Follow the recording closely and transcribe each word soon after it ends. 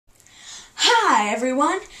Hi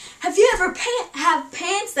everyone. Have you ever have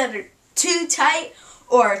pants that are too tight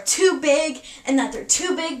or too big, and that they're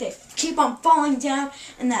too big, they keep on falling down,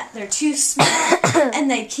 and that they're too small and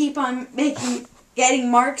they keep on getting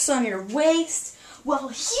marks on your waist? Well,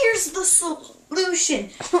 here's the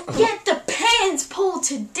solution. Get the pants pull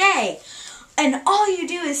today. And all you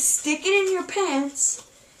do is stick it in your pants,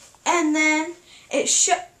 and then it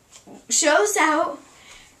shows out,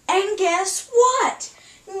 and guess what?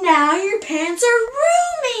 Now your pants are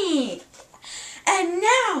roomy. And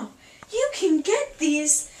now you can get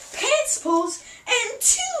these pants pulls in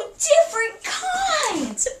 2 different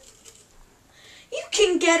kinds. You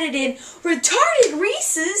can get it in retarded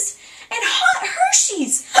Reese's and hot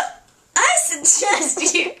Hershey's. I suggest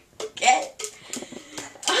you get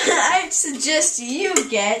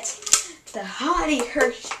the Hottie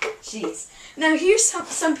Hershey's. Now here's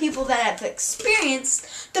some people that have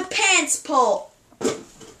experienced the pants pull.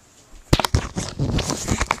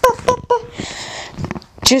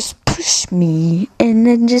 Just push me and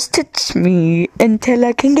then just touch me until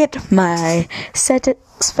I can get my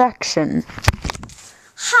satisfaction.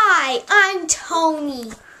 Hi, I'm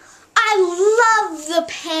Tony. I love the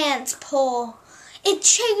pants pull. It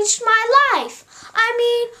changed my life. I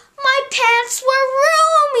mean, my pants were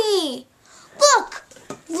roomy.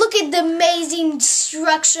 Look at the amazing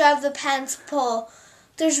structure of the pants pull.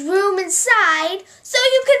 There's room inside so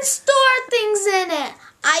you can store things in it.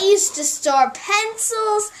 I used to store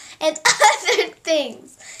pencils and other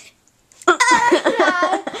things.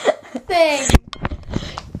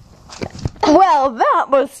 Well,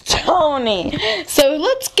 that was Tony. So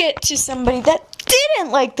let's get to somebody that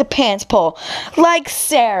didn't like the pants pull, like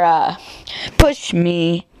Sarah. Push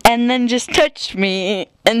me and then just touch me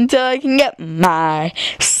until I can get my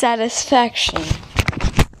satisfaction.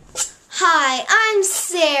 Hi, I'm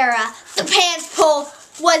Sarah. The pants pull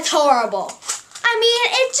was horrible. I mean,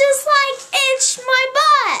 it just like itched my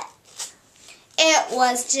butt. It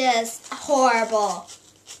was just horrible.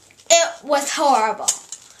 It was horrible.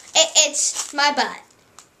 It itched my butt.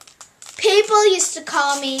 People used to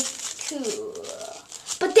call me cool.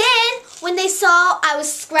 But then, when they saw I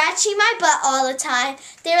was scratching my butt all the time,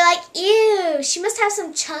 they were like, ew, she must have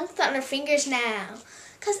some chunks on her fingers now.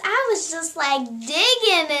 Because I was just like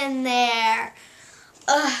digging in there.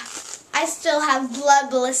 Ugh. I still have blood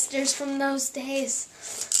blisters from those days.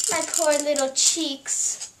 My poor little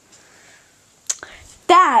cheeks.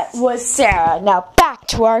 That was Sarah. Now back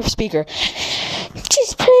to our speaker.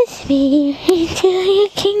 Just push me until you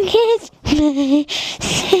can get my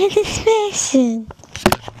satisfaction.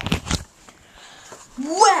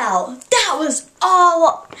 Well, that was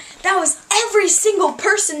every single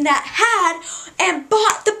person that had and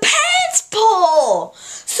bought the pants pull.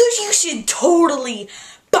 So you should totally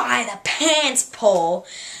buy the pants pull.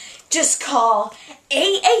 Just call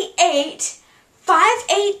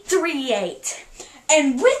 888-5838.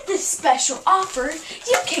 And with this special offer,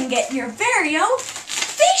 you can get your very own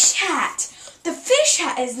fish hat. The fish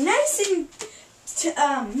hat is nice and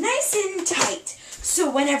tight. So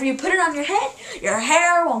whenever you put it on your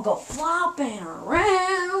hair won't go flopping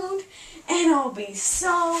around, and it'll be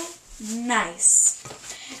so nice.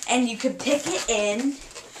 And you could pick it in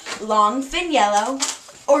long fin yellow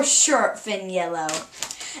or short fin yellow.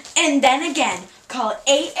 And then again, call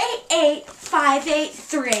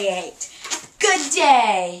 888-5838. Good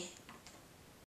day.